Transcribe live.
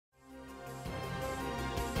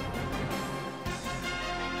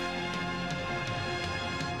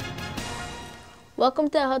Welcome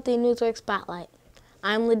to the Healthy NewsWorks Spotlight.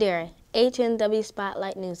 I'm Ladera, HNW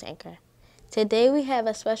Spotlight News Anchor. Today we have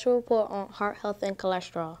a special report on heart health and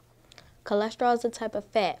cholesterol. Cholesterol is a type of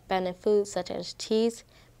fat found in foods such as cheese,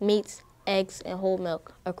 meats, eggs, and whole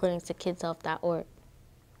milk, according to kidshealth.org.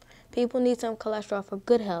 People need some cholesterol for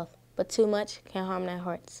good health, but too much can harm their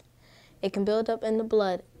hearts. It can build up in the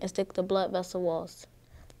blood and stick to blood vessel walls.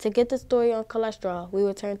 To get the story on cholesterol, we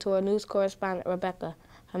return to our news correspondent, Rebecca,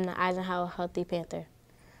 from the Eisenhower Healthy Panther.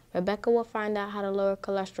 Rebecca will find out how to lower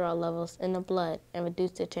cholesterol levels in the blood and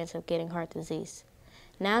reduce the chance of getting heart disease.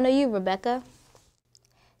 Now to you, Rebecca.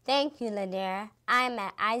 Thank you, Ladera. I am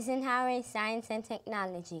at Eisenhower Science and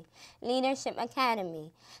Technology Leadership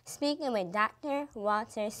Academy, speaking with Dr.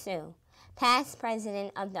 Walter Tsou, past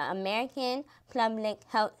president of the American Public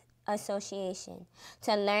Health Association,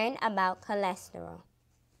 to learn about cholesterol.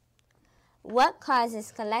 What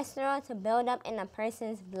causes cholesterol to build up in a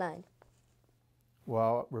person's blood?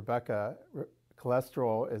 Well, Rebecca,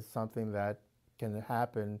 cholesterol is something that can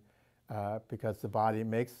happen because the body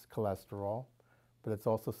makes cholesterol, but it's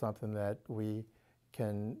also something that we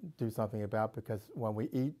can do something about because when we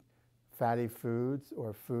eat fatty foods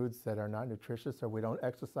or foods that are not nutritious or we don't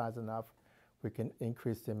exercise enough, we can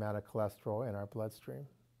increase the amount of cholesterol in our bloodstream.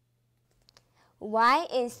 Why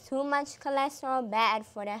is too much cholesterol bad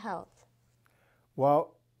for the health?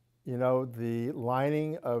 Well, you know, the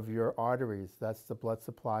lining of your arteries, that's the blood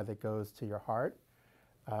supply that goes to your heart,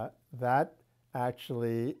 that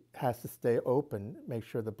actually has to stay open, make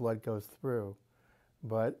sure the blood goes through.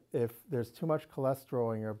 But if there's too much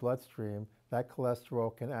cholesterol in your bloodstream, that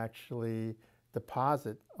cholesterol can actually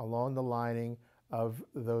deposit along the lining of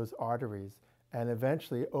those arteries. And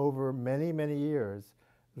eventually, over many, many years,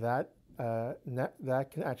 that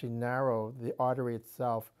can actually narrow the artery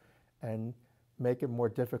itself and make it more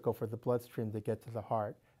difficult for the bloodstream to get to the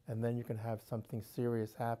heart. And then you can have something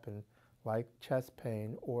serious happen, like chest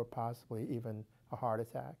pain or possibly even a heart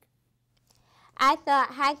attack. I thought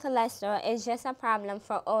high cholesterol is just a problem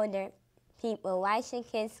for older people. Why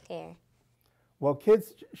should kids care? Well,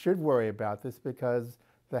 kids should worry about this because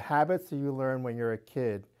the habits that you learn when you're a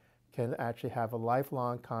kid can actually have a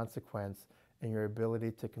lifelong consequence in your ability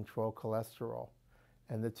to control cholesterol.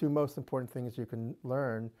 And the two most important things you can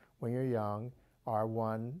learn when you're young are,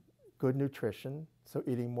 one, good nutrition, so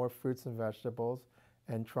eating more fruits and vegetables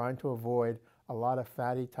and trying to avoid a lot of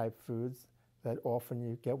fatty type foods that often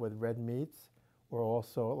you get with red meats, or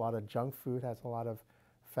also a lot of junk food has a lot of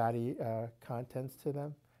fatty contents to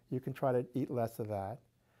them. You can try to eat less of that.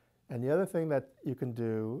 And the other thing that you can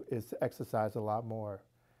do is to exercise a lot more.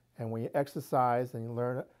 And when you exercise and you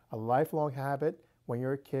learn a lifelong habit when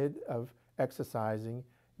you're a kid of exercising,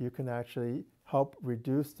 you can actually help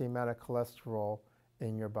reduce the amount of cholesterol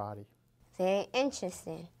in your body. Very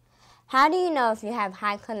interesting. How do you know if you have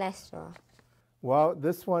high cholesterol? Well,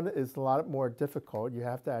 this one is a lot more difficult. You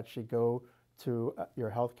have to actually go to your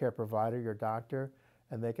healthcare provider, your doctor,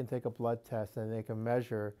 and they can take a blood test and they can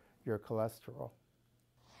measure your cholesterol.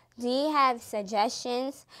 Do you have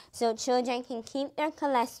suggestions so children can keep their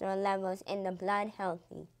cholesterol levels in the blood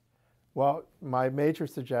healthy? Well, my major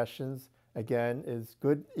suggestions, again, is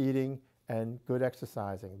good eating and good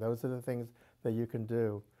exercising. Those are the things that you can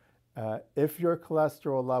do. If your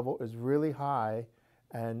cholesterol level is really high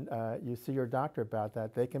and you see your doctor about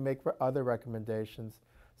that, they can make other recommendations.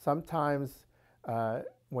 Sometimes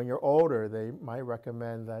when you're older, they might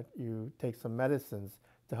recommend that you take some medicines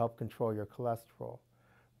to help control your cholesterol.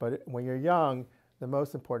 But when you're young, the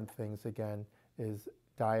most important things, again, is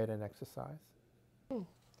diet and exercise.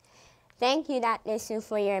 Thank you, Dr. Tsou,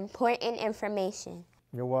 for your important information.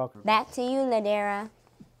 You're welcome. Back to you, Ladera.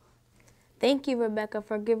 Thank you, Rebecca,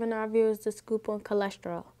 for giving our viewers the scoop on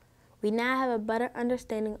cholesterol. We now have a better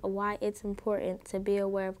understanding of why it's important to be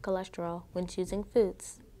aware of cholesterol when choosing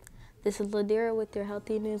foods. This is Ladera with your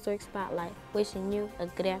Healthy NewsWorks Spotlight, wishing you a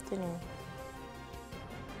good afternoon.